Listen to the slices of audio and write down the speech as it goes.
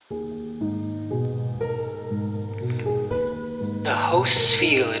The hosts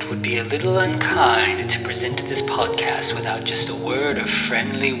feel it would be a little unkind to present this podcast without just a word of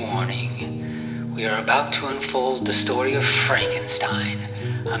friendly warning. We are about to unfold the story of Frankenstein,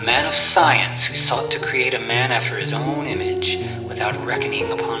 a man of science who sought to create a man after his own image without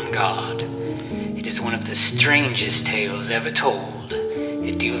reckoning upon God. It is one of the strangest tales ever told.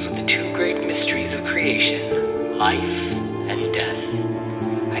 It deals with the two great mysteries of creation, life and death.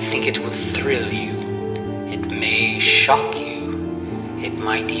 I think it will thrill you. It may shock you. It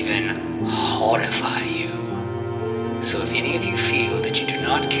might even horrify you. So if any of you feel that you do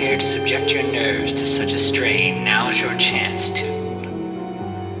not care to subject your nerves to such a strain, now's your chance to.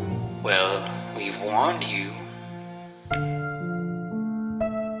 Well, we've warned you.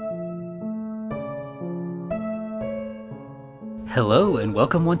 Hello, and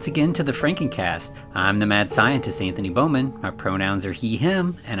welcome once again to the Frankencast. I'm the mad scientist, Anthony Bowman. My pronouns are he,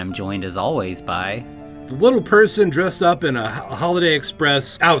 him, and I'm joined as always by... the little person dressed up in a Holiday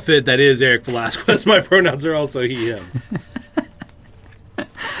Express outfit that is Eric Velasquez. My pronouns are also he, him.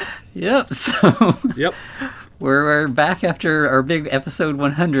 Yep, so... Yep. We're back after our big episode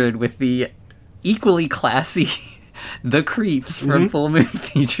 100 with the equally classy The Creeps from Full Moon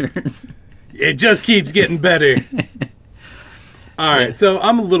Features. It just keeps getting better. All right, so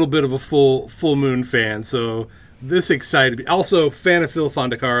I'm a little bit of a Full Moon fan, so this excited me. Also, fan of Phil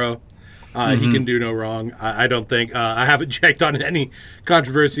Fondacaro. He can do no wrong, I don't think. I haven't checked on any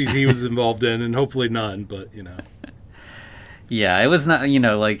controversies he was involved in, and hopefully none, but, you know. Yeah, it was not,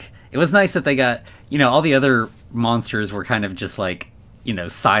 it was nice that they got, all the other monsters were kind of just like,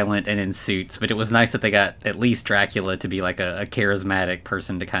 silent and in suits, but it was nice that they got at least Dracula to be like a charismatic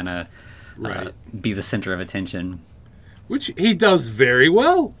person to kind of be the center of attention. Which he does very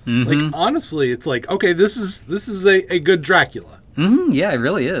well. Like, honestly, it's like, okay, this is a good Dracula. Yeah, it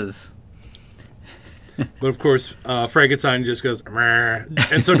really is. But of course, Frankenstein just goes, meh,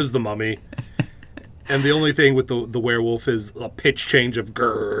 and so does the Mummy. And the only thing with the werewolf is a pitch change of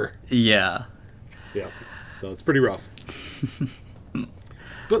grrr. Yeah. Yeah. So it's pretty rough.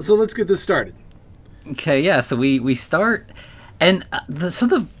 But so let's get this started. Okay, yeah. So we start, and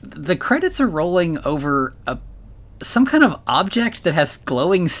the credits are rolling over some kind of object that has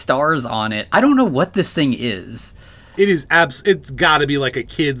glowing stars on it. I don't know what this thing is. It is it's got to be like a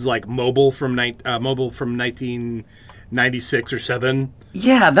kid's like mobile from 1996 or 7.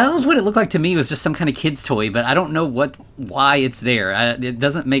 Yeah, that was what it looked like to me. It was just some kind of kid's toy, but I don't know why it's there. It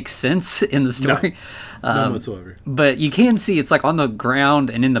doesn't make sense in the story. None whatsoever. But you can see it's like on the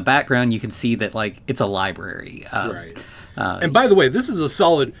ground, and in the background you can see that like it's a library. Right. And by the way, this is a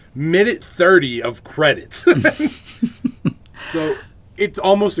solid minute 30 of credits. So it's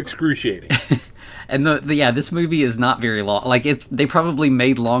almost excruciating. And this movie is not very long. Like they probably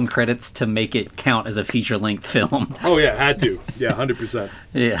made long credits to make it count as a feature-length film. Oh yeah, had to. Yeah, 100%.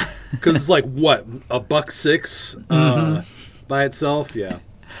 Yeah, because it's like what, $1.06 by itself. Yeah.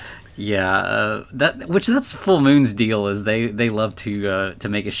 Yeah, that's Full Moon's deal. Is they love to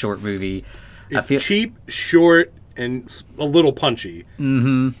make a short movie. It's cheap, short, and a little punchy.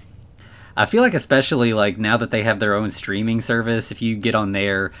 I feel like especially like now that they have their own streaming service, if you get on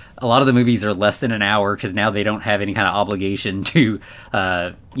there, a lot of the movies are less than an hour because now they don't have any kind of obligation to,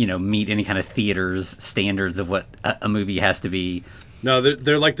 meet any kind of theater's standards of what a movie has to be. No,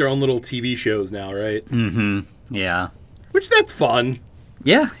 they're like their own little TV shows now, right? Yeah. Which that's fun.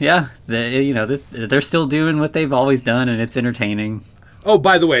 Yeah. They're still doing what they've always done, and it's entertaining. Oh,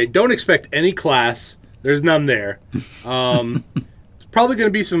 by the way, don't expect any class. There's none there. It's probably going to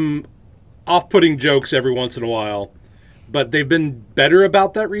be some off-putting jokes every once in a while, but they've been better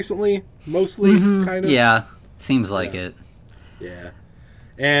about that recently, mostly, kind of. Yeah, seems like it. Yeah.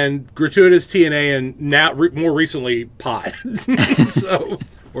 And gratuitous TNA, and now more recently pot. So,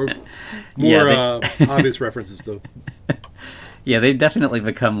 or more obvious references to. Yeah, they've definitely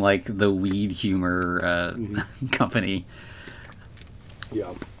become like the weed humor company.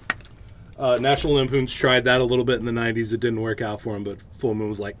 Yeah. National Lampoon's tried that a little bit in the 90s. It didn't work out for them, but Full Moon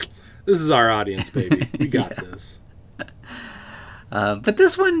was like, this is our audience, baby. We got this. But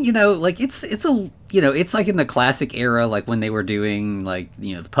this one, it's like in the classic era, like when they were doing like,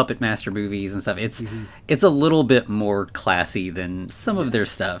 the Puppet Master movies and stuff. It's a little bit more classy than some of their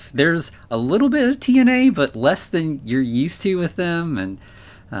stuff. There's a little bit of TNA, but less than you're used to with them. And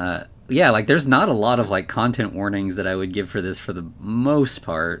there's not a lot of like content warnings that I would give for this for the most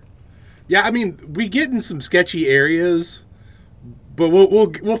part. Yeah, I mean, we get in some sketchy areas, but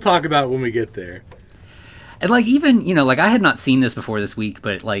we'll talk about it when we get there. And like even, I had not seen this before this week,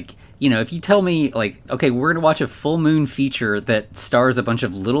 but like, if you tell me, like, okay, we're going to watch a full moon feature that stars a bunch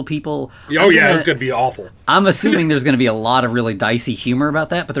of little people. Oh, yeah, it's going to be awful. I'm assuming there's going to be a lot of really dicey humor about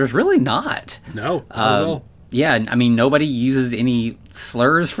that, but there's really not. No, not at all. Yeah, I mean, nobody uses any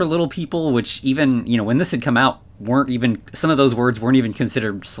slurs for little people, which even, when this had come out, some of those words weren't even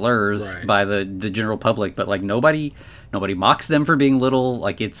considered slurs by the general public, but, like, nobody mocks them for being little.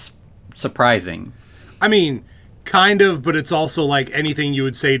 Like, it's surprising. I mean, kind of, but it's also like anything you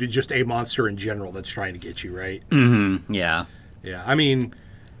would say to just a monster in general that's trying to get you, right? Mm-hmm. Yeah. Yeah, I mean,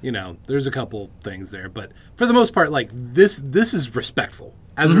 there's a couple things there, but for the most part, like, this is respectful.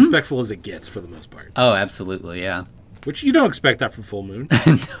 As respectful as it gets, for the most part. Oh, absolutely, yeah. Which you don't expect that from Full Moon.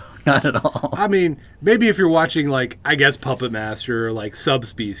 No, not at all. I mean, maybe if you're watching, like, I guess Puppet Master or, like,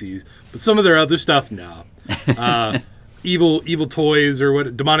 Subspecies, but some of their other stuff, no. Evil toys or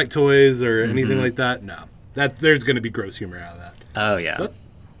demonic toys or anything like that, no. There's going to be gross humor out of that. Oh, yeah. But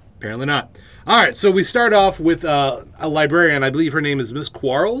apparently not. All right, so we start off with a librarian. I believe her name is Miss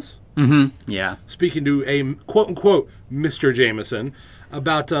Quarles. Mm-hmm, yeah. Speaking to a quote-unquote Mr. Jameson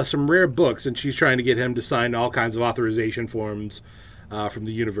about some rare books, and she's trying to get him to sign all kinds of authorization forms from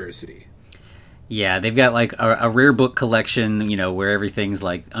the university. Yeah, they've got, like, a rare book collection, where everything's,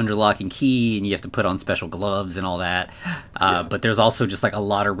 like, under lock and key, and you have to put on special gloves and all that. But there's also just, like, a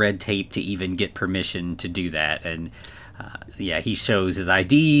lot of red tape to even get permission to do that. And, he shows his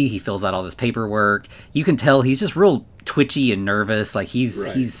ID, he fills out all this paperwork. You can tell he's just real twitchy and nervous. Like,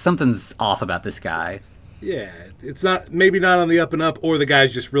 he's something's off about this guy. Yeah, it's maybe not on the up and up, or the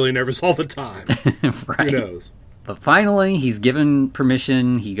guy's just really nervous all the time. Right. Who knows? But finally, he's given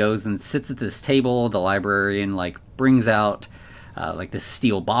permission. He goes and sits at this table. The librarian, like, brings out, like, this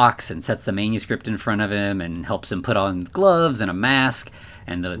steel box and sets the manuscript in front of him and helps him put on gloves and a mask.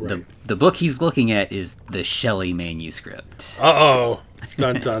 And the book he's looking at is the Shelley manuscript. Uh-oh.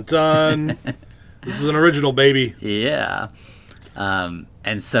 Dun, dun, dun. This is an original, baby. Yeah.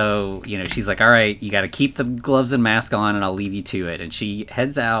 And so, she's like, all right, you got to keep the gloves and mask on, and I'll leave you to it. And she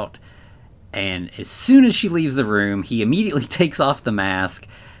heads out. And as soon as she leaves the room, he immediately takes off the mask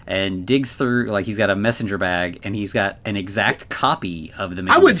and digs through, like, he's got a messenger bag, and he's got an exact copy of the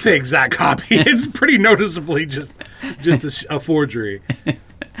manuscript. I wouldn't say exact copy. It's pretty noticeably just a forgery.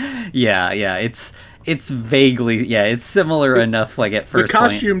 Yeah, it's vaguely, it's similar enough, like, at first. The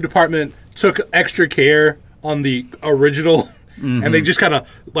costume department took extra care on the original, and they just kind of,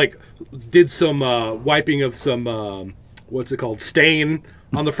 like, did some wiping of some, what's it called, stain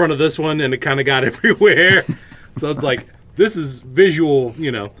on the front of this one, and it kind of got everywhere. So it's like, this is visual, we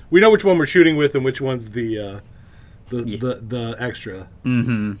know which one we're shooting with and which one's the extra.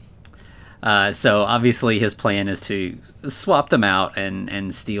 Mm-hmm. So obviously his plan is to swap them out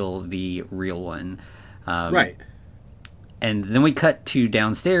and steal the real one. Right. And then we cut to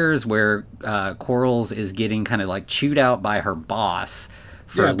downstairs where Quarles is getting kind of, like, chewed out by her boss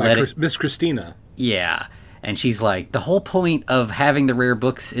for Miss Christina. Yeah. And she's like, the whole point of having the rare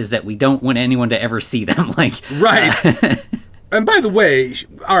books is that we don't want anyone to ever see them. Like, right. And by the way,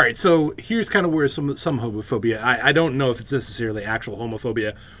 all right, so here's kind of where some homophobia, I don't know if it's necessarily actual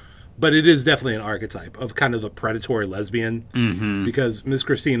homophobia, but it is definitely an archetype of kind of the predatory lesbian, because Miss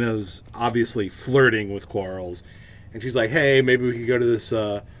Christina's obviously flirting with Quarles, and she's like, hey, maybe we could go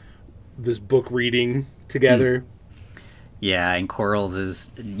to this book reading together. Yeah, and Quarles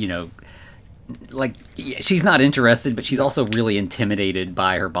is, like, she's not interested, but she's also really intimidated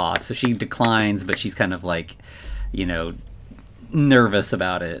by her boss. So she declines, but she's kind of, like, nervous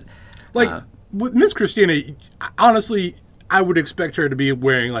about it. Like, with Miss Christina, honestly, I would expect her to be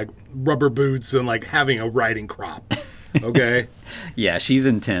wearing, like, rubber boots and, like, having a riding crop. Okay? Yeah, she's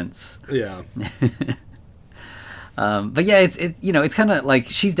intense. Yeah. But yeah, it's kind of like,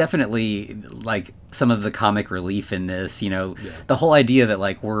 she's definitely, like, some of the comic relief in this, the whole idea that,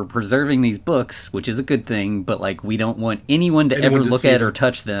 like, we're preserving these books, which is a good thing, but, like, we don't want anyone to ever look at or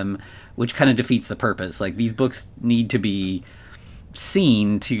touch them, which kind of defeats the purpose. Like, these books need to be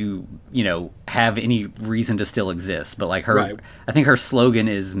seen to, have any reason to still exist. But, like, I think her slogan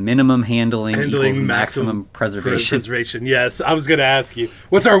is minimum handling equals maximum preservation. Yes, I was going to ask you.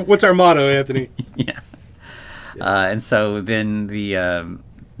 What's our motto, Anthony? Yeah. Yes. And so then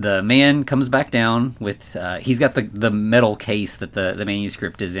the man comes back down with he's got the metal case that the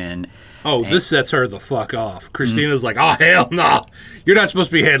manuscript is in. Oh, this sets her the fuck off. Christina's like, oh, hell no. You're not supposed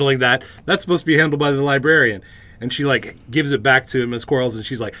to be handling that. That's supposed to be handled by the librarian. And she, like, gives it back to Miss Quarles, and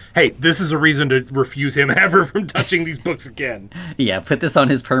she's like, hey, this is a reason to refuse him ever from touching these books again. Yeah, put this on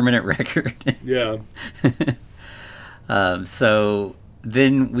his permanent record. Yeah. So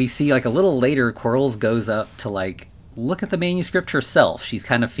then we see, like, a little later, Quarles goes up to, like, look at the manuscript herself. She's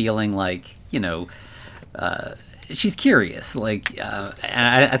kind of feeling like, she's curious. Like,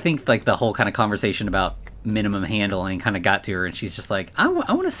 and I think like the whole kind of conversation about minimum handling kind of got to her, and she's just like, I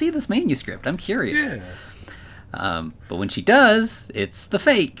want to see this manuscript. I'm curious. Yeah. But when she does, it's the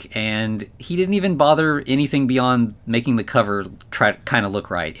fake, and he didn't even bother anything beyond making the cover try kind of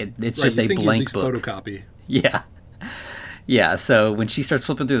look right. It's Right, just you a think blank you'd at least book. photocopy. Yeah. Yeah, so when she starts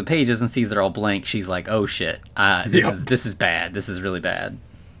flipping through the pages and sees they're all blank, she's like, "Oh shit, this is bad. This is really bad."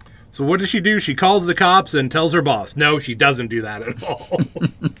 So what does she do? She calls the cops and tells her boss. No, she doesn't do that at all.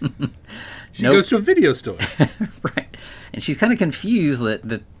 She goes to a video store. Right. And she's kind of confused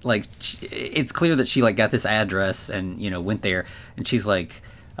that like, it's clear that she, like, got this address and, went there. And she's like,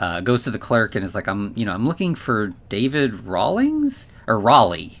 goes to the clerk and is like, I'm looking for David Rawlings? Or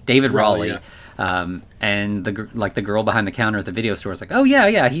Raleigh. David Raleigh. Yeah. And the girl behind the counter at the video store is like, oh,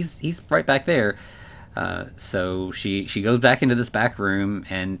 yeah, he's right back there. So she goes back into this back room,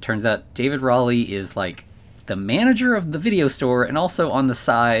 and turns out David Raleigh is, like, the manager of the video store, and also on the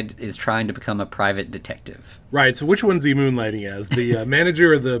side is trying to become a private detective. Right, so which one's he moonlighting as? The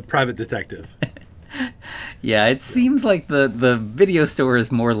manager or the private detective? Yeah, it seems like the video store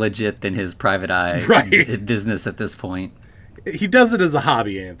is more legit than his private eye business at this point. He does it as a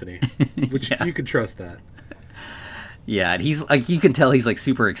hobby, Anthony, which you can trust that. Yeah, and he's like, you can tell he's like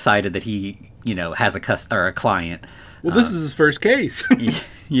super excited that he, has a client. Well, this is his first case.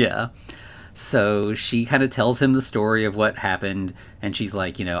 Yeah. So she kind of tells him the story of what happened, and she's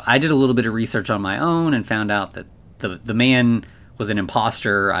like, I did a little bit of research on my own and found out that the man was an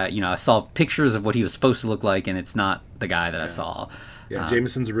imposter. I saw pictures of what he was supposed to look like, and it's not the guy that I saw. Yeah,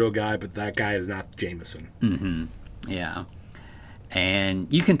 Jameson's a real guy, but that guy is not Jameson. Mm-hmm. Yeah.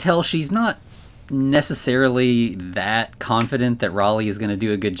 And you can tell she's not necessarily that confident that Raleigh is going to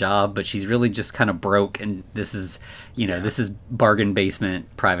do a good job, but she's really just kind of broke, and this is bargain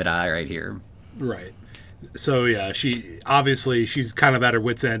basement private eye right here. Right. So yeah, she's kind of at her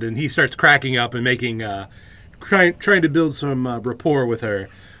wit's end, and he starts cracking up and making trying to build some rapport with her,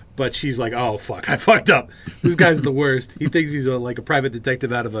 but she's like, oh fuck, I fucked up. This guy's the worst. He thinks he's like a private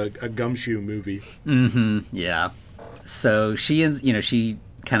detective out of a gumshoe movie. Mm-hmm. Yeah. So she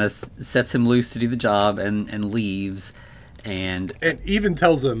kind of sets him loose to do the job and leaves, and even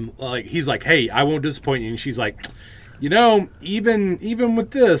tells him, like, he's like, hey, I won't disappoint you, and she's like, even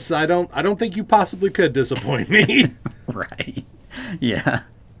with this, I don't think you possibly could disappoint me. Right. Yeah.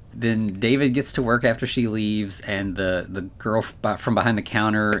 Then David gets to work after she leaves, and the girl from behind the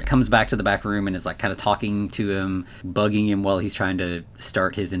counter comes back to the back room and is like kind of talking to him, bugging him while he's trying to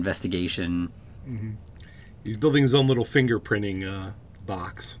start his investigation. Mm-hmm. He's building his own little fingerprinting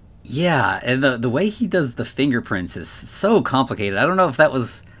box. Yeah, and the way he does the fingerprints is so complicated. I don't know if that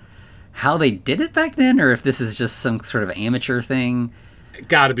was how they did it back then, or if this is just some sort of amateur thing.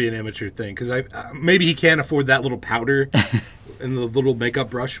 Got to be an amateur thing, because maybe he can't afford that little powder and the little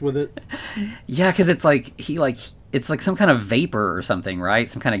makeup brush with it. Yeah, because it's like it's like some kind of vapor or something, right?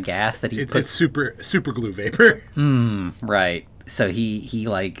 Some kind of gas that he puts. It's super glue vapor. Right. So he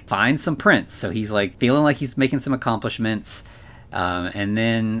like finds some prints. So he's like feeling like he's making some accomplishments. And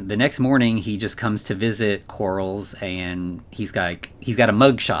then the next morning he just comes to visit Quarles, and he's got a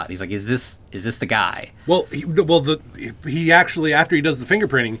mug shot. He's like, is this the guy? Well, he actually, after he does the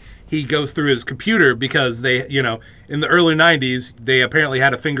fingerprinting, he goes through his computer, because they, in the early 90s, they apparently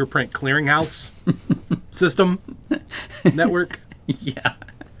had a fingerprint clearinghouse system network. Yeah.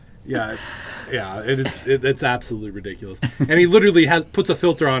 Yeah, it's absolutely ridiculous. And he literally puts a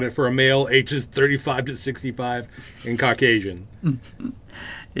filter on it for a male ages 35 to 65 and Caucasian.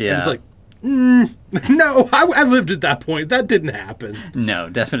 Yeah. And it's like, no, I lived at that point. That didn't happen. No,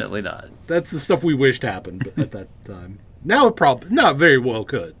 definitely not. That's the stuff we wished happened at that time. Now it probably not very well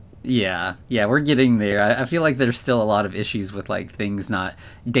could. Yeah, we're getting there. I feel like there's still a lot of issues with like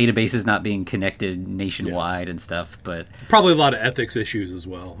databases not being connected nationwide and stuff, but probably a lot of ethics issues as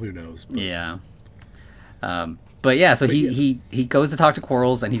well. Who knows? But. Yeah. So he goes to talk to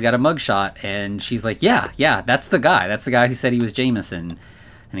Quarles, and he's got a mugshot, and she's like, yeah, that's the guy. That's the guy who said he was Jameson.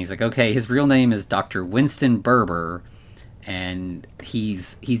 And he's like, okay, his real name is Dr. Winston Berber, and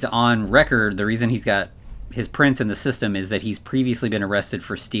he's on record. The reason he's got his prints in the system is that he's previously been arrested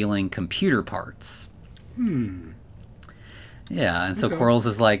for stealing computer parts. Yeah, and so okay. Quarles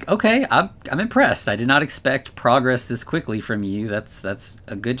is like, okay, I'm impressed. I did not expect progress this quickly from you. That's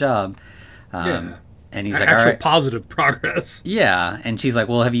a good job. Yeah. And he's like, actual all right. Positive progress. Yeah, and she's like,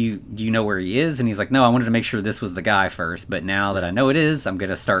 well, do you know where he is? And he's like, no, I wanted to make sure this was the guy first, but now that I know it is, I'm going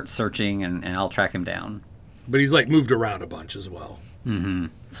to start searching, and I'll track him down. But he's like moved around a bunch as well.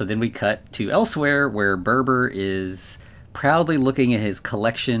 So then we cut to elsewhere where Berber is proudly looking at his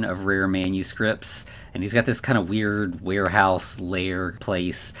collection of rare manuscripts, and he's got this kind of weird warehouse lair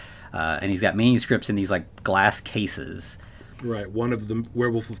place, and he's got manuscripts in these like glass cases. Right, one of the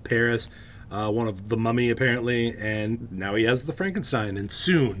Werewolf of Paris, one of the Mummy apparently, and now he has the Frankenstein, and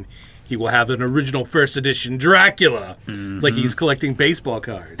soon he will have an original first edition Dracula, like he's collecting baseball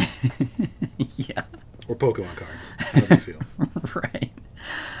cards. Yeah. Or Pokemon cards, however you feel. Right.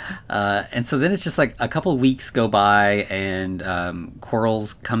 And so then it's just like a couple weeks go by, and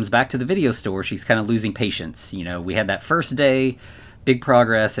Quarles comes back to the video store. She's kind of losing patience. You know, we had that first day, big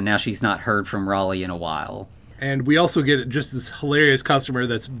progress, and now she's not heard from Raleigh in a while. And we also get just this hilarious customer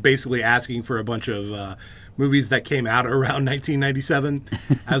that's basically asking for a bunch of movies that came out around 1997,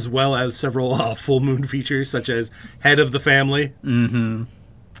 as well as several full moon features, such as Head of the Family. Mm-hmm.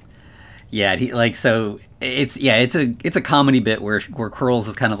 Yeah, it's a comedy bit where Quarles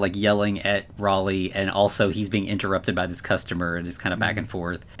is kind of like yelling at Raleigh, and also he's being interrupted by this customer, and it's kind of back and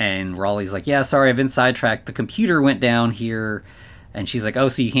forth. And Raleigh's like, "Yeah, sorry, I've been sidetracked. The computer went down here," and she's like, "Oh,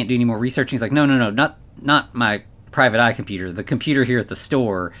 so you can't do any more research?" And he's like, "No, not my private eye computer. The computer here at the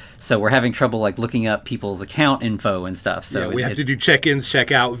store. So we're having trouble like looking up people's account info and stuff. So yeah, we have to do check-ins,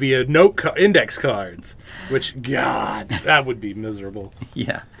 check-out via index cards, which God, that would be miserable."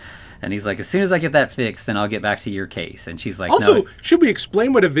 Yeah. And he's like, "As soon as I get that fixed, then I'll get back to your case." And she's like, also, "No." Should we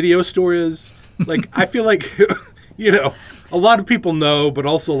explain what a video store is? Like, I feel like, you know, a lot of people know, but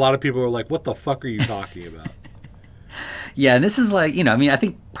also a lot of people are like, what the fuck are you talking about? Yeah, and this is like, you know, I mean, I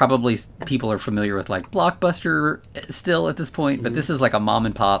think probably people are familiar with like Blockbuster still at this point, but this is like a mom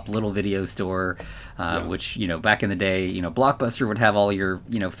and pop little video store, which, you know, back in the day, you know, Blockbuster would have all your,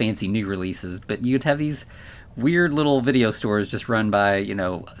 you know, fancy new releases, but you'd have these weird little video stores just run by, you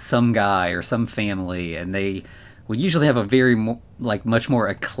know, some guy or some family, and they would usually have a very much more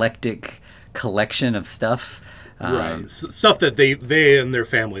eclectic collection of stuff. Right. Stuff that they and their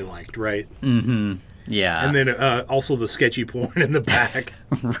family liked, right? Mm-hmm. Yeah. And then also the sketchy porn in the back.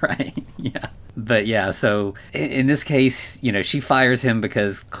 Right. Yeah. But yeah, so in this case, you know, she fires him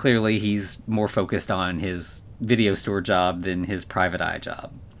because clearly he's more focused on his video store job than his private eye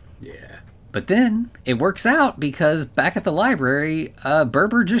job. Yeah. But then it works out because back at the library,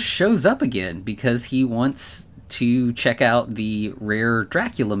 Berber just shows up again because he wants to check out the rare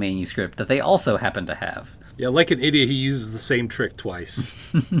Dracula manuscript that they also happen to have. Yeah, like an idiot, he uses the same trick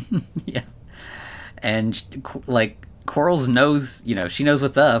twice. Yeah. And, like, Quarles knows, you know, she knows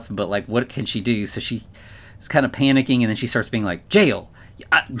what's up, but, like, what can she do? So she's kind of panicking, and then she starts being like, jail.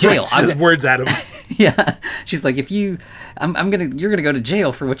 Jail. Right, says words at him. Yeah. She's like, you're gonna go to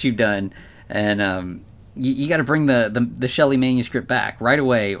jail for what you've done. And you got to bring the Shelley manuscript back right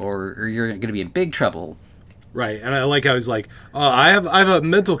away, or you're going to be in big trouble. Right, and I like how he's like, I have a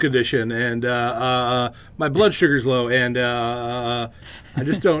mental condition, and my blood sugar's low, and I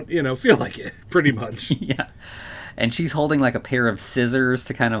just don't, you know, feel like it, pretty much. Yeah, and she's holding like a pair of scissors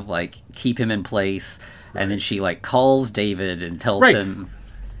to kind of like keep him in place, right. And then she like calls David and tells him.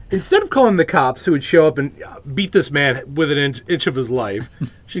 Instead of calling the cops who would show up and beat this man with an inch of his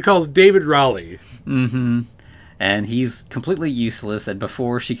life, she calls David Raleigh. Mm-hmm. And he's completely useless, and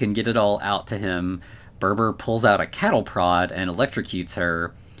before she can get it all out to him, Berber pulls out a cattle prod and electrocutes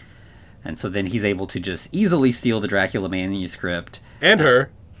her. And so then he's able to just easily steal the Dracula manuscript. And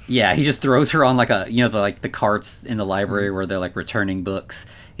her. Yeah, he just throws her on like the carts in the library where they're like returning books.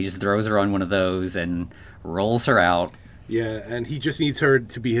 He just throws her on one of those and rolls her out. Yeah, and he just needs her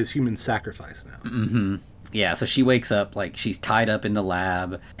to be his human sacrifice now. Mm-hmm. Yeah, so she wakes up, like, she's tied up in the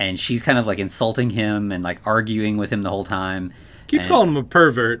lab, and she's kind of, like, insulting him and, like, arguing with him the whole time. Keeps calling him a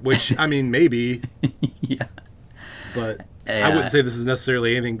pervert, which, I mean, maybe. Yeah. But I wouldn't say this is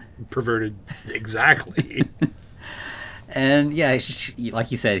necessarily anything perverted exactly. And, yeah,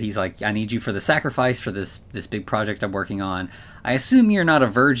 like you said, he's like, I need you for the sacrifice for this big project I'm working on. I assume you're not a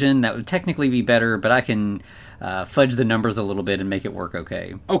virgin. That would technically be better, but I can fudge the numbers a little bit and make it work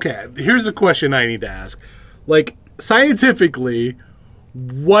okay. Okay, here's a question I need to ask. Like, scientifically,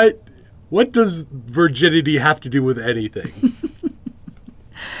 what does virginity have to do with anything?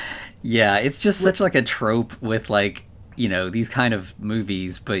 Yeah, it's just such like a trope with like, you know, these kind of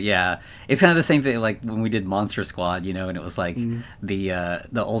movies. But yeah, it's kind of the same thing like when we did Monster Squad, you know, and it was like the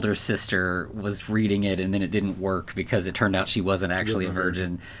older sister was reading it and then it didn't work because it turned out she wasn't actually a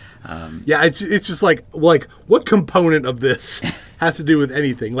virgin. Yeah, it's just like what component of this has to do with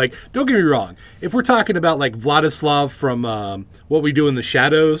anything? Like, don't get me wrong. If we're talking about like Vladislav from What We Do in the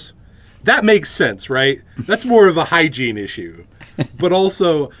Shadows, that makes sense, right? That's more of a hygiene issue. But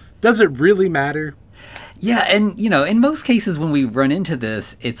also, does it really matter? Yeah, and, in most cases when we run into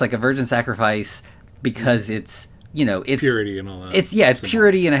this, it's like a virgin sacrifice because it's, it's... Purity and all that. It's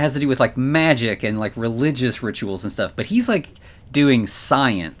purity, and it has to do with, like, magic and, like, religious rituals and stuff. But he's, like, doing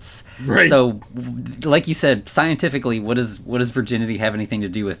science. Right. So, like you said, scientifically, what does virginity have anything to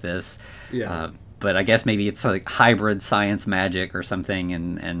do with this? Yeah. But I guess maybe it's, like, hybrid science magic or something,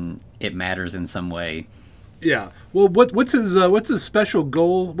 and it matters in some way. Yeah. Well, what's his special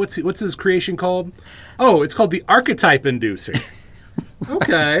goal? What's his creation called? Oh, it's called the archetype inducer.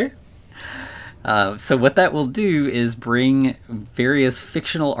 Okay. So what that will do is bring various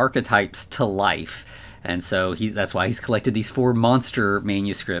fictional archetypes to life. And so that's why he's collected these 4 monster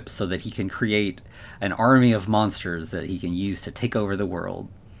manuscripts so that he can create an army of monsters that he can use to take over the world.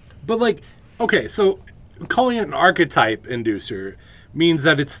 But like, okay, so calling it an archetype inducer means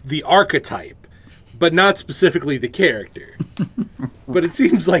that it's the archetype, but not specifically the character. But it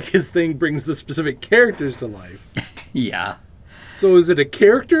seems like his thing brings the specific characters to life. Yeah. So is it a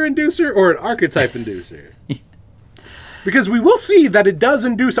character inducer or an archetype inducer? Because we will see that it does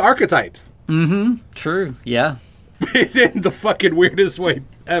induce archetypes. Mm-hmm. True. Yeah. In the fucking weirdest way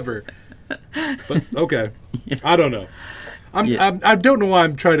ever. But okay. Yeah. I don't know. I don't know why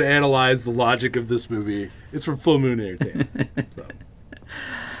I'm trying to analyze the logic of this movie. It's from Full Moon Entertainment. So.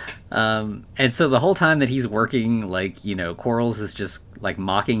 And so the whole time that he's working, like, Quarles is just, like,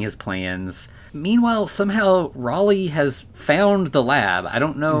 mocking his plans. Meanwhile, somehow Raleigh has found the lab. I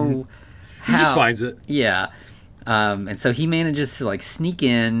don't know how. He just finds it. Yeah. And so he manages to, like, sneak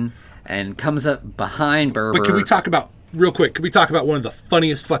in and comes up behind Berber. But can we talk about, real quick, one of the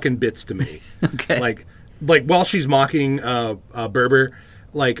funniest fucking bits to me? Okay. Like while she's mocking Berber,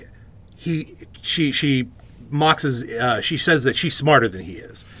 like, she mocks his, she says that she's smarter than he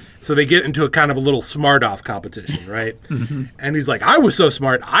is. So they get into a kind of a little smart-off competition, right? And he's like, I was so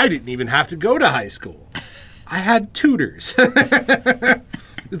smart, I didn't even have to go to high school. I had tutors.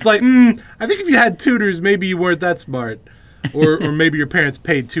 It's like, I think if you had tutors, maybe you weren't that smart. Or maybe your parents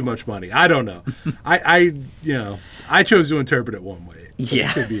paid too much money. I don't know. I chose to interpret it one way. So Yeah.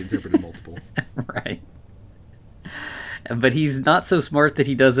 It could be interpreted multiple. Right. But he's not so smart that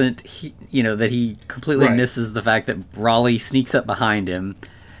he doesn't, that he completely misses the fact that Raleigh sneaks up behind him.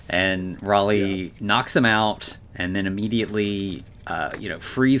 And Raleigh knocks him out, and then immediately,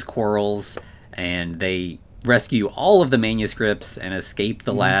 frees Quarles, and they rescue all of the manuscripts and escape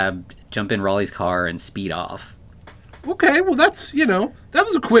the lab, jump in Raleigh's car, and speed off. Okay, well that's, that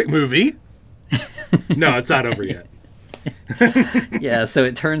was a quick movie. No, it's not over yet. Yeah, so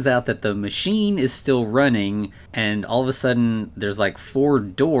it turns out that the machine is still running, and all of a sudden there's like 4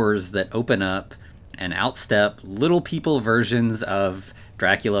 doors that open up, and out step little people versions of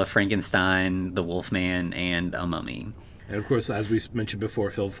Dracula, Frankenstein, the Wolfman, and a mummy. And of course, as we mentioned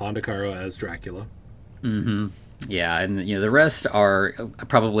before, Phil Fondacaro as Dracula. Mm-hmm. Yeah, and the rest are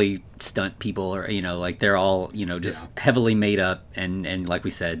probably stunt people, or like they're all just heavily made up, and like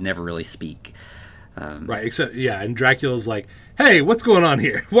we said, never really speak. Right, except and Dracula's like, hey, what's going on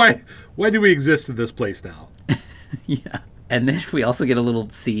here? Why do we exist in this place now? Yeah. And then we also get a little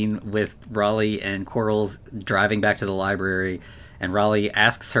scene with Raleigh and Quarles driving back to the library, and Raleigh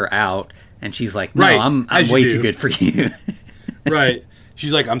asks her out, and she's like, no, I'm way too good for you. Right.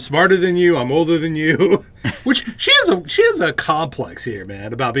 She's like, I'm smarter than you, I'm older than you. Which she has a complex here,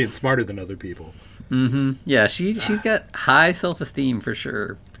 man, about being smarter than other people. Mm-hmm. Yeah, she's got high self-esteem for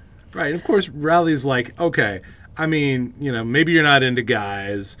sure. Right. And of course, Raleigh's like, okay, I mean, maybe you're not into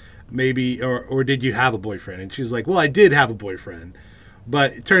guys, maybe, or did you have a boyfriend? And she's like, well, I did have a boyfriend.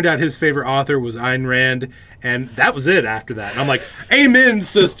 But it turned out his favorite author was Ayn Rand, and that was it after that. And I'm like, amen,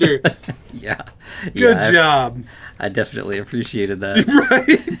 sister. Yeah. Good job. I definitely appreciated that.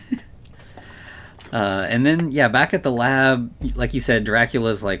 Right. And then, back at the lab, like you said,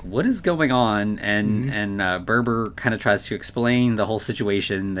 Dracula's like, what is going on? And Berber kind of tries to explain the whole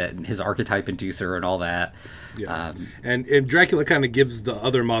situation, that his archetype inducer and all that. Yeah. And Dracula kind of gives the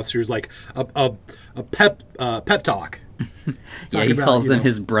other monsters like a pep talk. Yeah, he calls them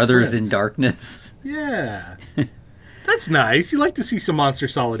his brothers in darkness. Yeah. That's nice. You like to see some monster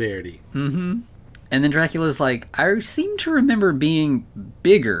solidarity. Mm-hmm. And then Dracula's like, I seem to remember being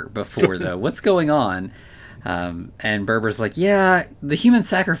bigger before, though. What's going on? And Berber's like, yeah, the human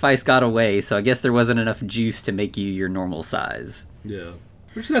sacrifice got away, so I guess there wasn't enough juice to make you your normal size. Yeah.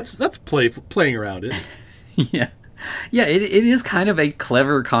 Which that's playing around it. Yeah. Yeah, it is kind of a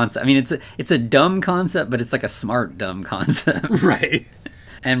clever concept. I mean, it's a dumb concept, but it's like a smart dumb concept. Right.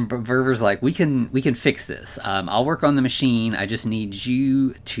 And Verver's like, we can fix this. I'll work on the machine. I just need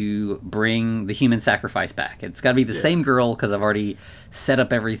you to bring the human sacrifice back. It's got to be the same girl because I've already set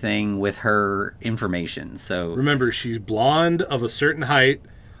up everything with her information. So remember, she's blonde, of a certain height,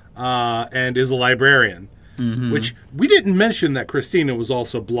 and is a librarian. Mm-hmm. Which we didn't mention that Christina was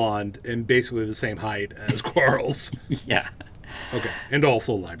also blonde and basically the same height as Quarles. Yeah. Okay, and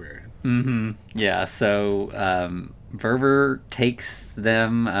also a librarian. Mm-hmm. Yeah. So Verver takes the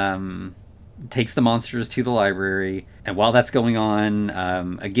monsters to the library, and while that's going on,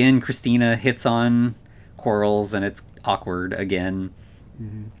 again Christina hits on Quarles, and it's awkward again.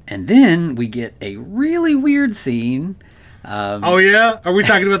 Mm-hmm. And then we get a really weird scene. Oh yeah, are we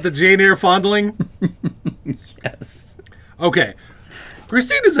talking about the Jane Eyre fondling? Yes. Okay,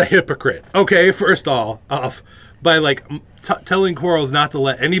 Christina's a hypocrite. Okay, first off, by like telling Quarles not to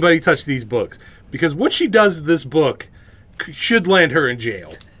let anybody touch these books, because what she does to this book should land her in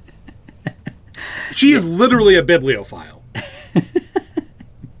jail. She is literally a bibliophile.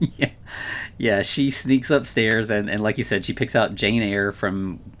 Yeah, she sneaks upstairs and like you said, she picks out Jane Eyre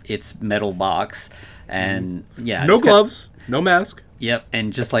from its metal box, and no gloves, no mask. Yep,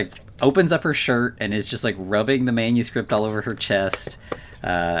 and just like opens up her shirt and is just like rubbing the manuscript all over her chest,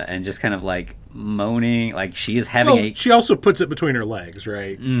 and just kind of like moaning, like she is having She also puts it between her legs,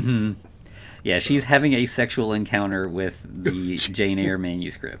 right? Mm-hmm. Yeah, she's having a sexual encounter with the Jane Eyre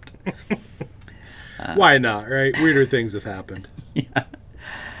manuscript. Why not, right? Weirder things have happened. Yeah.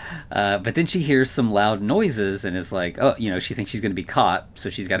 But then she hears some loud noises and is like, oh, she thinks she's going to be caught,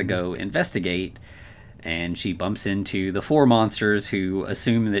 so she's got to go investigate. And she bumps into the 4 monsters who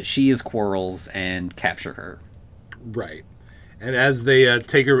assume that she is Quarles and capture her. Right. And as they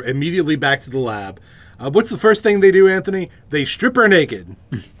take her immediately back to the lab, what's the first thing they do, Anthony? They strip her naked.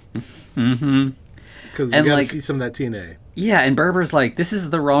 Mm-hmm. Because we got to see some of that TNA. Yeah, and Berber's like, this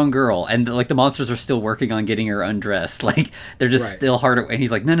is the wrong girl. And like the monsters are still working on getting her undressed. Like they're just still harder. And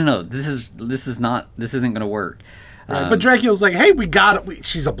he's like, no, this isn't going to work. Right, but Dracula's like, hey, we got it.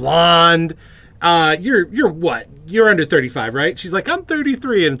 She's a blonde. You're what? You're under 35, right? She's like, I'm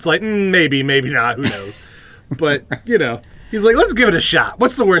 33. And it's like, maybe not. Who knows? But, he's like, let's give it a shot.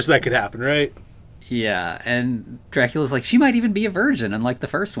 What's the worst that could happen, right? Yeah, and Dracula's like, she might even be a virgin, unlike the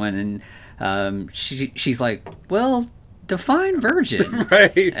first one. And she's like, well, define virgin.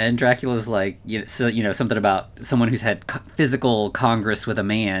 Right. And Dracula's like, something about someone who's had physical congress with a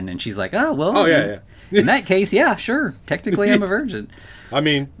man. And she's like, oh, well, yeah. In that case, yeah, sure. Technically, I'm a virgin. I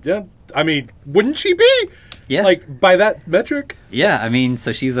mean, yeah. I mean, wouldn't she be? Yeah. Like, by that metric? Yeah, I mean,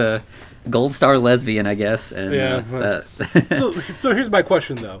 so she's a gold star lesbian, I guess. And, yeah. So here's my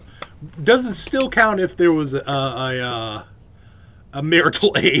question, though. Does it still count if there was a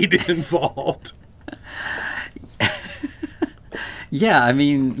marital aid involved? Yeah, I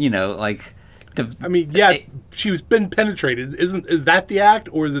mean, she's been penetrated. Is that the act,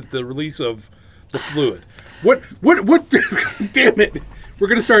 or is it the release of the fluid? What? Damn it! We're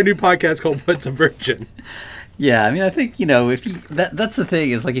gonna start a new podcast called "What's a Virgin." Yeah, I mean, I think if you that's the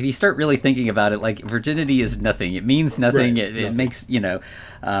thing is like if you start really thinking about it, like virginity is nothing. It means nothing. Right, It makes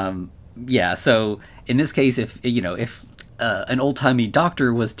yeah. So in this case, if an old timey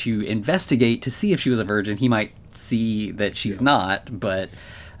doctor was to investigate to see if she was a virgin, he might see that she's not. But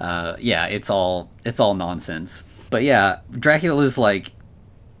it's all nonsense. But yeah, Dracula's like,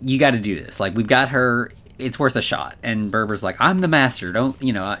 you got to do this. Like we've got her. It's worth a shot. And Berber's like, I'm the master.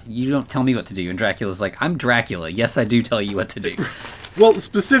 You don't tell me what to do. And Dracula's like, I'm Dracula. Yes, I do tell you what to do. Well,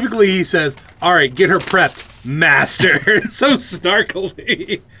 specifically, he says, all right, get her prepped, master. So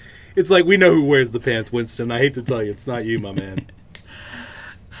snarkily. It's like, we know who wears the pants, Winston. I hate to tell you, it's not you, my man.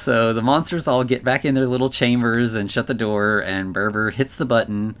 So the monsters all get back in their little chambers and shut the door, and Berber hits the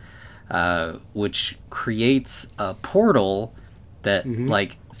button, which creates a portal that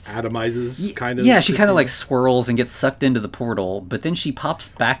atomizes, kind of. Yeah, she kind of like swirls and gets sucked into the portal, but then she pops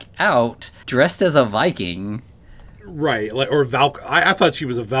back out dressed as a Viking. Right, or Valkyrie. I thought she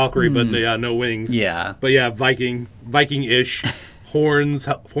was a Valkyrie, but yeah, no wings. Yeah, but yeah, Viking-ish, horns,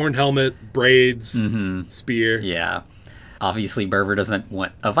 horn helmet, braids, spear. Yeah. Obviously, Berber doesn't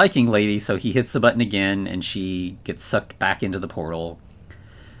want a Viking lady, so he hits the button again, and she gets sucked back into the portal.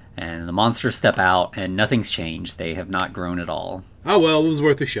 And the monsters step out, and nothing's changed. They have not grown at all. Oh, well, it was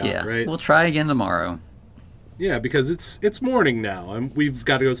worth a shot, right? We'll try again tomorrow. Yeah, because it's morning now, and we've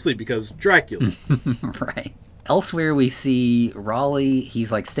got to go to sleep because Dracula. Right. Elsewhere, we see Raleigh.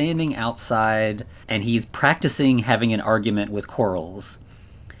 He's like standing outside, and he's practicing having an argument with Quarles.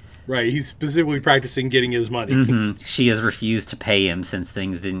 Right, he's specifically practicing getting his money. She has refused to pay him since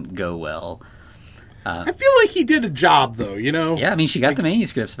things didn't go well. I feel like he did a job, though, you know? Yeah, I mean, she got the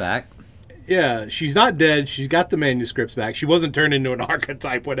manuscripts back. Yeah, she's not dead. She's got the manuscripts back. She wasn't turned into an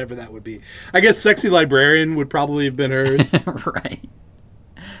archetype, whatever that would be. I guess Sexy Librarian would probably have been hers. Right.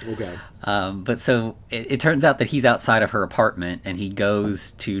 Okay. But so it turns out that he's outside of her apartment, and he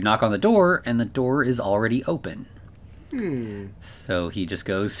goes to knock on the door, and the door is already open. So he just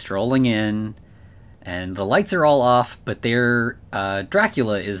goes strolling in, and the lights are all off, but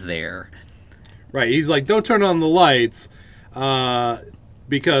Dracula is there. Right. He's like, don't turn on the lights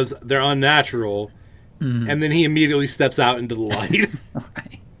because they're unnatural. And then he immediately steps out into the light.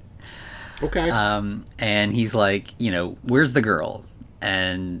 Right. Okay. And he's like, where's the girl?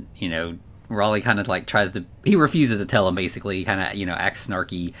 And, Raleigh kind of like he refuses to tell him, basically. He kind of, acts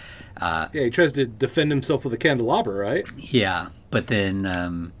snarky. Yeah, he tries to defend himself with a candelabra, right? Yeah. But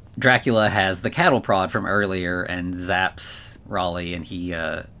then Dracula has the cattle prod from earlier and zaps Raleigh, and he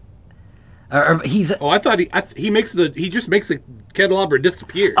I thought he just makes the candelabra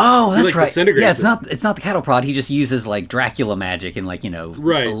disappear. Oh, that's right. Yeah, It's not the cattle prod. He just uses like Dracula magic, and like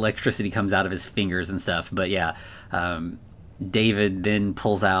right. electricity comes out of his fingers and stuff. But yeah, David then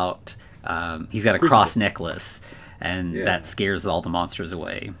pulls out. He's got a cross necklace, and that scares all the monsters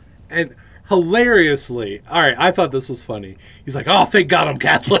away. And hilariously, all right, I thought this was funny. He's like, "Oh, thank God I'm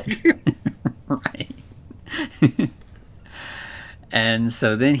Catholic." Right. And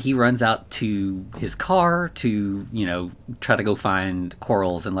so then he runs out to his car to, try to go find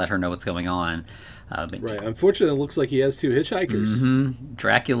Quarles and let her know what's going on. Right. Unfortunately, it looks like he has two hitchhikers. Mm-hmm.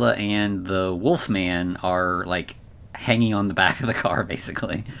 Dracula and the Wolfman are, like, hanging on the back of the car,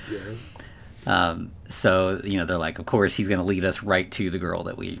 basically. Yeah. So, they're like, of course, he's going to lead us right to the girl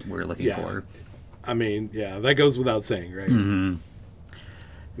that we're looking for. I mean, yeah, that goes without saying, right? Mm-hmm.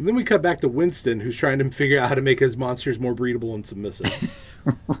 And then we cut back to Winston, who's trying to figure out how to make his monsters more breedable and submissive.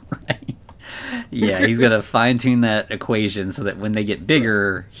 Right. Yeah, he's going to fine-tune that equation so that when they get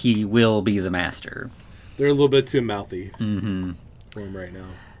bigger, he will be the master. They're a little bit too mouthy for him right now.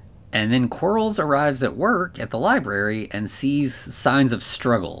 And then Quarles arrives at work at the library and sees signs of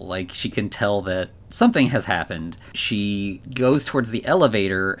struggle. Like, she can tell that something has happened. She goes towards the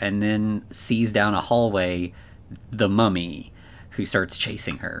elevator and then sees down a hallway the mummy, who starts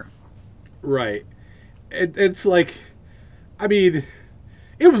chasing her. Right. It's like, I mean,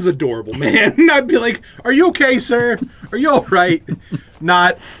 it was adorable, man. I'd be like, are you okay, sir? Are you all right?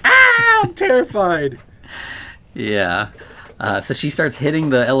 Not, I'm terrified. Yeah. So she starts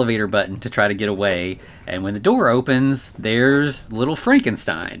hitting the elevator button to try to get away. And when the door opens, there's little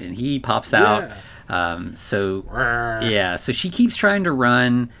Frankenstein, and he pops out. Yeah. So she keeps trying to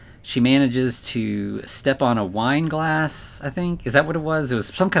run. She manages to step on a wine glass, I think. Is that what it was? It was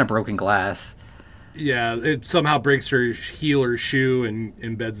some kind of broken glass. Yeah, it somehow breaks her heel or shoe and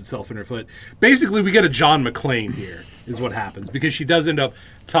embeds itself in her foot. Basically, we get a John McClane here, is what happens. Because she does end up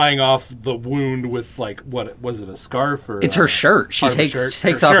tying off the wound with, like, what was it, a scarf? Or it's her shirt. She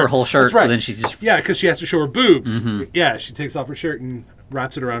takes off her whole shirt, right. So then she's just... Yeah, because she has to show her boobs. Mm-hmm. Yeah, she takes off her shirt and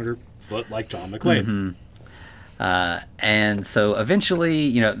wraps it around her foot like John McClane. Mm-hmm. And so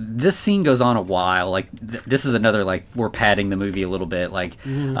eventually, this scene goes on a while. Like, this is another, like, we're padding the movie a little bit. Like,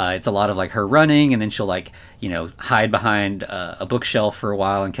 it's a lot of, like, her running, and then she'll, like, hide behind a bookshelf for a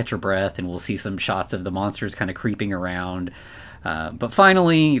while and catch her breath, and we'll see some shots of the monsters kind of creeping around. But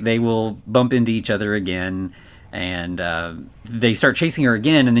finally, they will bump into each other again, and they start chasing her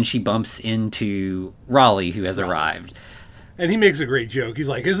again, and then she bumps into Raleigh, who has arrived. And he makes a great joke. He's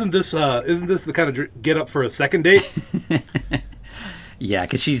like, "Isn't this the kind of get up for a second date?" Yeah,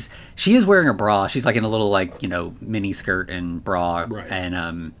 because she is wearing a bra. She's like in a little like mini skirt and bra, right.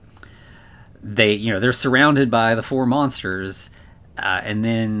 And they're surrounded by the four monsters, and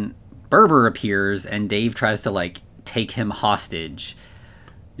then Berber appears, and Dave tries to like take him hostage.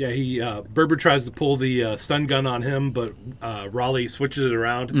 Yeah, Berber tries to pull the stun gun on him, but Raleigh switches it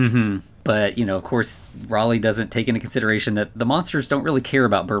around. Mm-hmm. But, of course, Raleigh doesn't take into consideration that the monsters don't really care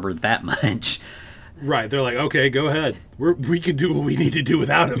about Berber that much. Right. They're like, okay, go ahead. We can do what we need to do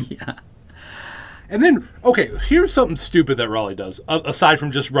without him. Yeah. And then, okay, here's something stupid that Raleigh does, aside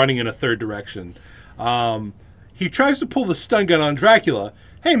from just running in a third direction. He tries to pull the stun gun on Dracula.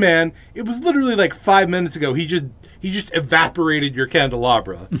 Hey, man, it was literally like 5 minutes ago. He just evaporated your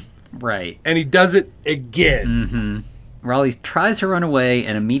candelabra. Right. And he does it again. Mm-hmm. Raleigh tries to run away,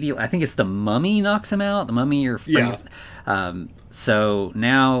 and immediately, I think it's the mummy knocks him out. The mummy or so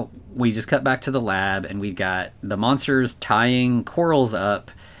now we just cut back to the lab, and we've got the monsters tying Quarles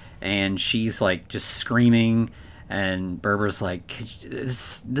up, and she's like just screaming, and Berber's like,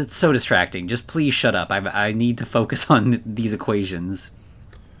 "That's so distracting. Just please shut up. I need to focus on these equations."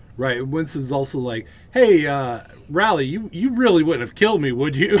 Right. Winston's also like, hey, Raleigh, you really wouldn't have killed me,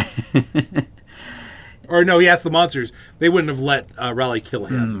 would you? Or no, he asked the monsters. They wouldn't have let Raleigh kill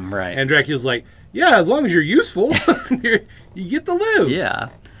him. Right. And Dracula's like, yeah, as long as you're useful, you get to live. Yeah.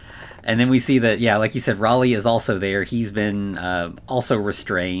 And then we see that, yeah, like you said, Raleigh is also there. He's been also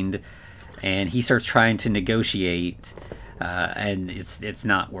restrained, and he starts trying to negotiate, and it's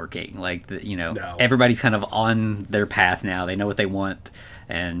not working. Like, No. Everybody's kind of on their path now. They know what they want,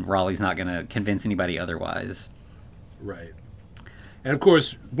 and Raleigh's not going to convince anybody otherwise. Right. And of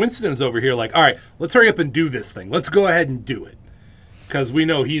course, Winston's over here like, all right, let's hurry up and do this thing. Let's go ahead and do it. Because we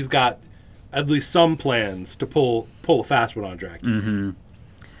know he's got at least some plans to pull a fast one on Dracula. Mm-hmm.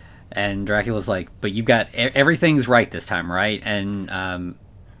 And Dracula's like, but you've got everything's right this time, right? And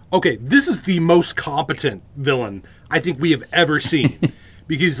okay, this is the most competent villain I think we have ever seen.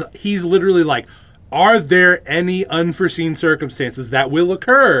 Because he's literally like, are there any unforeseen circumstances that will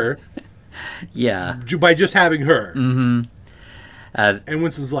occur by just having her? Mm-hmm. And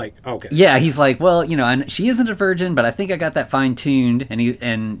Winston's like, okay. Yeah, he's like, well, she isn't a virgin, but I think I got that fine-tuned.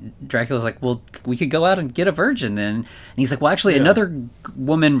 And Dracula's like, well, we could go out and get a virgin then. And he's like, well, actually, another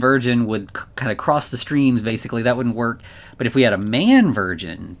woman virgin would kind of cross the streams, basically. That wouldn't work. But if we had a man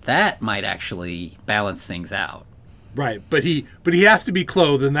virgin, that might actually balance things out. Right, but he has to be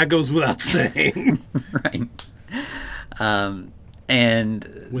clothed, and that goes without saying. Right. And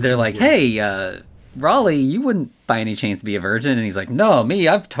they're like, hey, Raleigh, you wouldn't by any chance be a virgin? And he's like, no, me,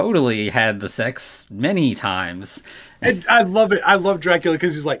 I've totally had the sex many times. And I love it. I love Dracula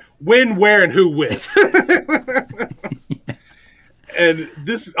because he's like, when, where, and who with. And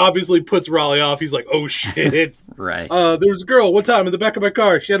this obviously puts Raleigh off. He's like, oh, shit. Right. There was a girl one time in the back of my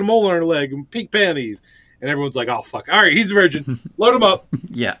car. She had a mole on her leg and pink panties. And everyone's like, oh, fuck. All right, he's a virgin. Load him up.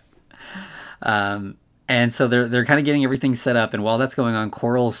 Yeah. And so they're kind of getting everything set up, and while that's going on,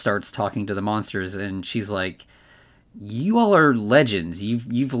 Coral starts talking to the monsters, and she's like, "You all are legends.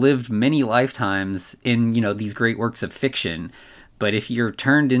 You've lived many lifetimes in these great works of fiction, but if you're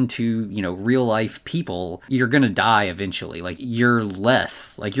turned into real life people, you're gonna die eventually. Like you're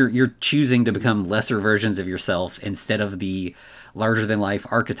less. Like you're choosing to become lesser versions of yourself instead of the larger than life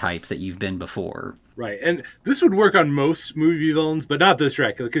archetypes that you've been before." Right, and this would work on most movie villains, but not this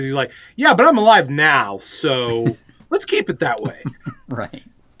Dracula, because he's like, yeah, but I'm alive now, so let's keep it that way. Right.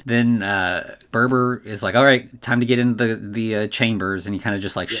 Then Berber is like, all right, time to get into the chambers, and he kind of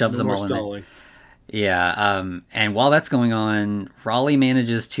just shoves them all in there. Yeah, and while that's going on, Raleigh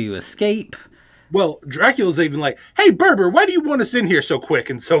manages to escape. Well, Dracula's even like, hey, Berber, why do you want us in here so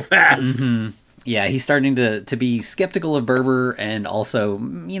quick and so fast? Mm-hmm. Yeah, he's starting to be skeptical of Berber, and also,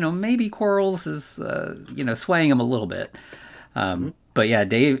 maybe Quarles is, swaying him a little bit. But yeah,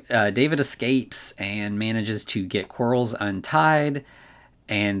 David escapes and manages to get Quarles untied,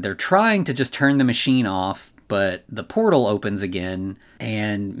 and they're trying to just turn the machine off, but the portal opens again,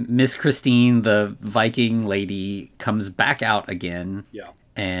 and Miss Christine, the Viking lady, comes back out again. Yeah.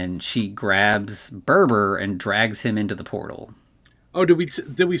 And she grabs Berber and drags him into the portal. Oh, did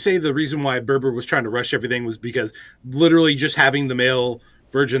we say the reason why Berber was trying to rush everything was because literally just having the male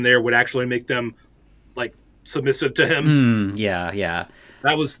virgin there would actually make them submissive to him? Yeah.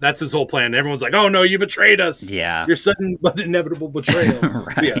 That's his whole plan. Everyone's like, "Oh no, you betrayed us! Yeah, your sudden but inevitable betrayal."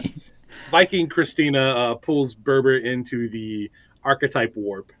 Right. Yes. Viking Christina pulls Berber into the archetype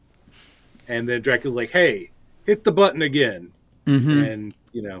warp, and then Dracula's like, "Hey, hit the button again," and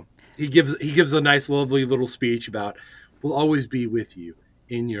he gives a nice, lovely little speech about, "We'll always be with you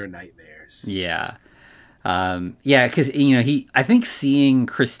in your nightmares." Yeah. Because, I think seeing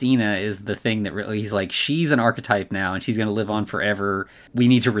Christina is the thing that really, he's like, she's an archetype now and she's going to live on forever. We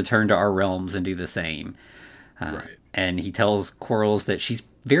need to return to our realms and do the same. Right. And he tells Quarles that she's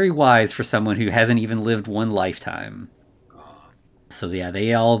very wise for someone who hasn't even lived one lifetime. So, yeah,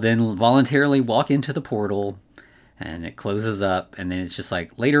 they all then voluntarily walk into the portal and it closes up. And then it's just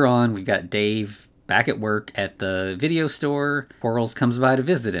like later on, we've got Dave back at work at the video store. Quarles comes by to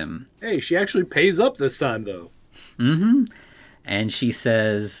visit him. Hey, she actually pays up this time, though. Mm-hmm. And she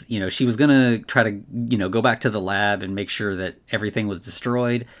says, she was going to try to, go back to the lab and make sure that everything was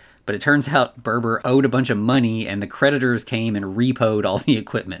destroyed. But it turns out Berber owed a bunch of money and the creditors came and repoed all the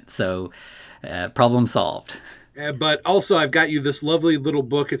equipment. So, problem solved. But also, I've got you this lovely little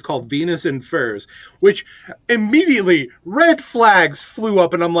book. It's called Venus in Furs, which immediately red flags flew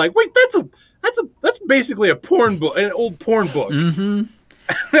up. And I'm like, wait, that's basically a porn book, an old porn book. Mm-hmm.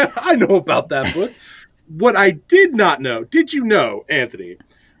 I know about that book. What I did not know, did you know, Anthony,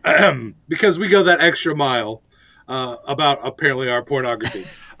 because we go that extra mile about apparently our pornography,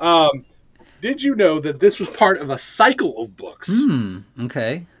 Did you know that this was part of a cycle of books?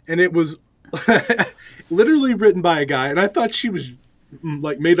 Okay. And it was literally written by a guy, and I thought she was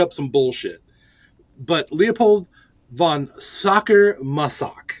like made up some bullshit. But Leopold von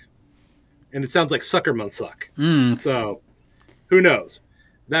Sacher-Masoch. And it sounds like Sucker Munsuck. So, who knows?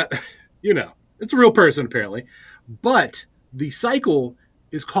 That, it's a real person apparently. But the cycle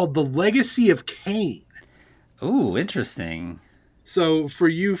is called The Legacy of Kain. Ooh, interesting. So, for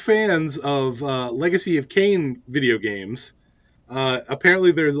you fans of Legacy of Kain video games,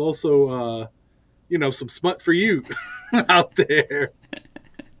 apparently there's also, some smut for you out there.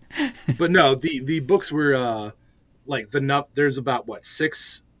 But no, the books were there's about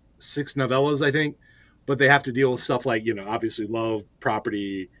six novellas, I think, but they have to deal with stuff like obviously love,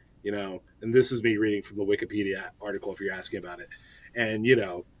 property, and this is me reading from the Wikipedia article if you're asking about it, and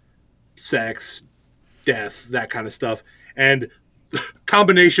sex, death, that kind of stuff, and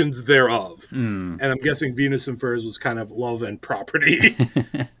combinations thereof. And I'm guessing Venus and Furs was kind of love and property.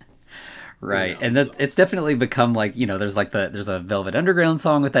 Right, and it's definitely become there's a Velvet Underground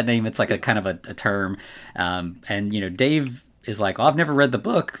song with that name. It's like a kind of a term, and Dave is like, "Oh, I've never read the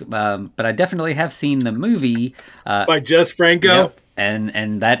book, but I definitely have seen the movie by Jess Franco." Yep.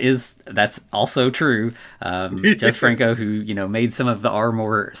 And that's also true. Jess Franco, who made some of our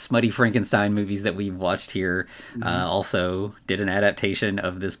more smutty Frankenstein movies that we've watched here, also did an adaptation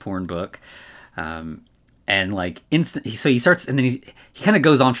of this porn book. And so he starts, and then he kind of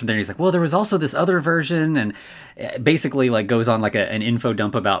goes on from there. He's like, well, there was also this other version, and basically goes on an info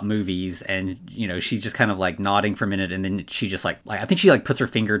dump about movies. And she's just kind of nodding for a minute, and then she just I think she puts her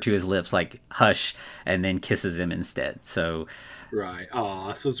finger to his lips, hush, and then kisses him instead. So. Right.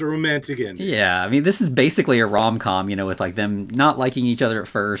 Aw, so it's a romantic ending. Yeah, I mean, this is basically a rom-com, with them not liking each other at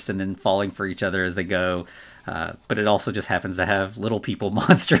first and then falling for each other as they go. But it also just happens to have little people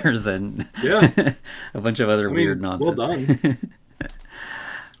monsters and a bunch of other weird nonsense. Well done.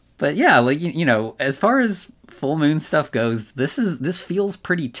 But yeah, as far as full moon stuff goes, this feels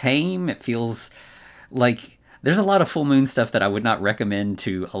pretty tame. It feels like there's a lot of full moon stuff that I would not recommend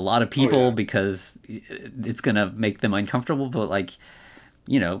to a lot of people because it's going to make them uncomfortable. But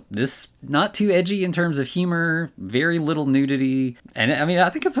this not too edgy in terms of humor, very little nudity. And I mean,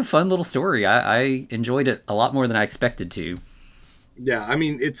 I think it's a fun little story. I enjoyed it a lot more than I expected to. Yeah. I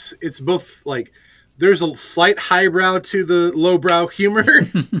mean, it's both there's a slight highbrow to the lowbrow humor.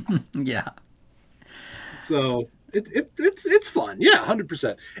 Yeah. So it's fun. Yeah.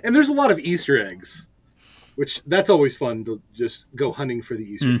 100%. And there's a lot of Easter eggs. Which that's always fun to just go hunting for the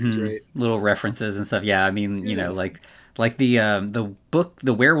Easter eggs, right? Little references and stuff. Yeah, I mean, like the book,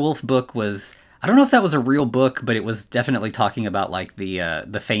 the werewolf book was. I don't know if that was a real book, but it was definitely talking about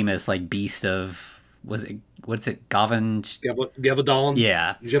the famous beast of what's it Gavadon? Yeah,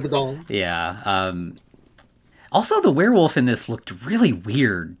 Gavadon. Yeah. Also, the werewolf in this looked really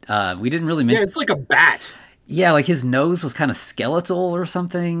weird. We didn't really mention. Yeah, it's like a bat. Yeah, his nose was kind of skeletal or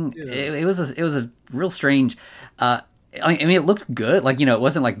something. Yeah. It was a real strange. I mean, it looked good. It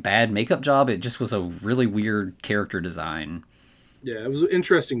wasn't bad makeup job. It just was a really weird character design. Yeah, it was an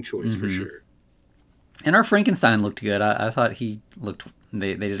interesting choice for sure. And our Frankenstein looked good. I thought he looked.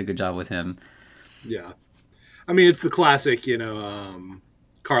 They did a good job with him. Yeah, I mean, it's the classic, Karloff.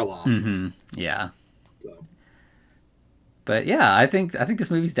 Mm-hmm. Yeah. But yeah, I think this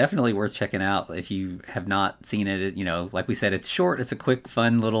movie's definitely worth checking out if you have not seen it. Like we said, it's short. It's a quick,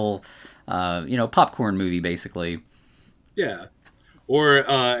 fun little, popcorn movie, basically. Yeah, or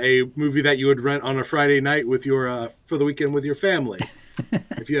a movie that you would rent on a Friday night with your for the weekend with your family.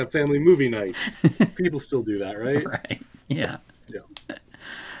 If you have family movie nights, people still do that, right? Right. Yeah. Yeah.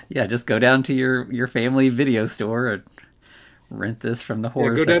 Yeah. Just go down to your family video store and rent this from the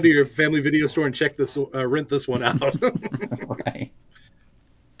horror. Yeah, go down to your family video store and check this, rent this one out. Right.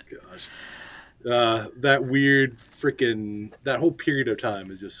 Gosh, that weird that whole period of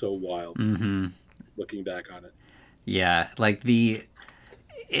time is just so wild. Mm-hmm. Looking back on it. Yeah,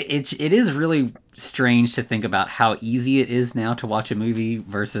 it is really strange to think about how easy it is now to watch a movie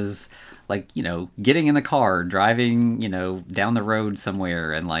versus getting in the car, driving, down the road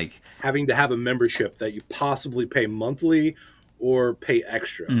somewhere and having to have a membership that you possibly pay monthly or pay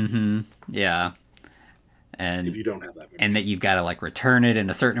extra. Mm-hmm. Yeah. And if you don't have that membership. And that you've got to return it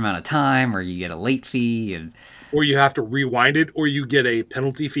in a certain amount of time or you get a late fee or you have to rewind it or you get a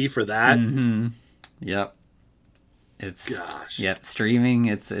penalty fee for that. Mm-hmm. Yep. Yep, streaming,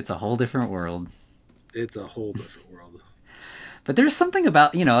 it's a whole different world. It's a whole different world. But there's something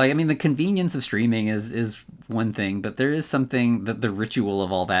about, the convenience of streaming is one thing, but there is something that the ritual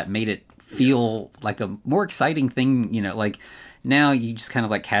of all that made it feel like a more exciting thing, you know, like now you just kind of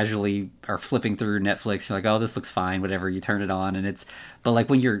like casually are flipping through Netflix. You're like, oh, this looks fine, whatever. You turn it on and but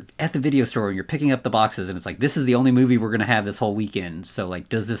like when you're at the video store and you're picking up the boxes and it's like, this is the only movie we're going to have this whole weekend. So like,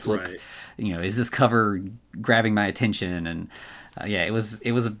 does this look, you know, is this cover grabbing my attention? And yeah, it was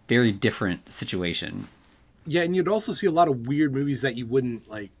a very different situation. Yeah. And you'd also see a lot of weird movies that you wouldn't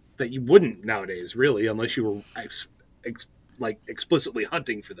nowadays, really, unless you were explicitly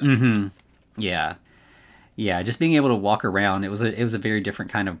hunting for them. Mm-hmm. Yeah. Yeah, just being able to walk around, it was a very different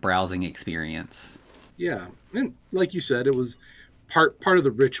kind of browsing experience. Yeah, and like you said, it was part of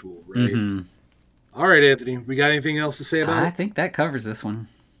the ritual, right? Mm-hmm. All right, Anthony, we got anything else to say about it? I think that covers this one.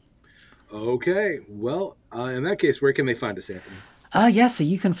 Okay, well, in that case, where can they find us, Anthony? Yeah, so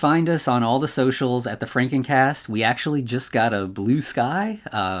you can find us on all the socials at the Frankencast. We actually just got a blue sky,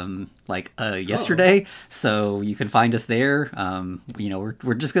 yesterday, so you can find us there. You know,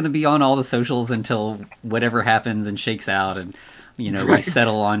 we're just going to be on all the socials until whatever happens and shakes out, and you know, we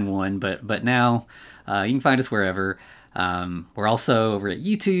settle on one. But now you can find us wherever. We're also over at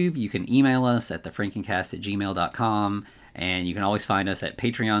YouTube. You can email us at thefrankencast@gmail.com, and you can always find us at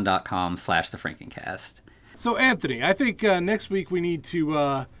patreon.com/thefrankencast. So, Anthony, I think next week we need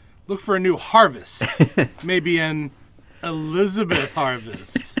to look for a new harvest. Maybe an Elizabeth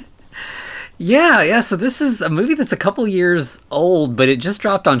harvest. Yeah. So this is a movie that's a couple years old, but it just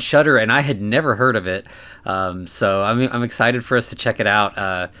dropped on Shudder, and I had never heard of it. So I'm excited for us to check it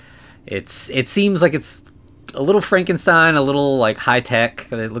out. It seems like it's a little Frankenstein, a little like high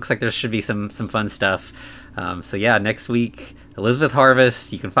tech. It looks like there should be some fun stuff. So yeah, next week, Elizabeth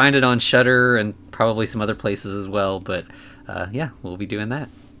Harvest. You can find it on Shudder and probably some other places as well. But yeah, we'll be doing that.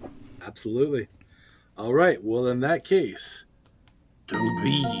 Absolutely. All right. Well, in that case, to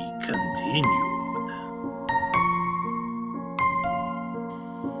be continued.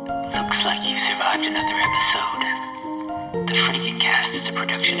 Looks like you've survived another episode. The Frankencast is a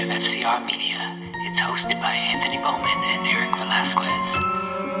production of FCR Media. It's hosted by Anthony Bowman and Eric Velasquez.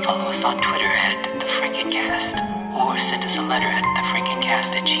 Follow us on Twitter at The Frankencast, or send us a letter at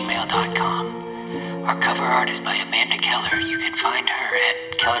thefrankencast@gmail.com. Our cover art is by Amanda Keller. You can find her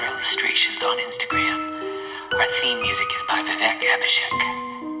at Keller Illustrations on Instagram. Our theme music is by Vivek Abhishek.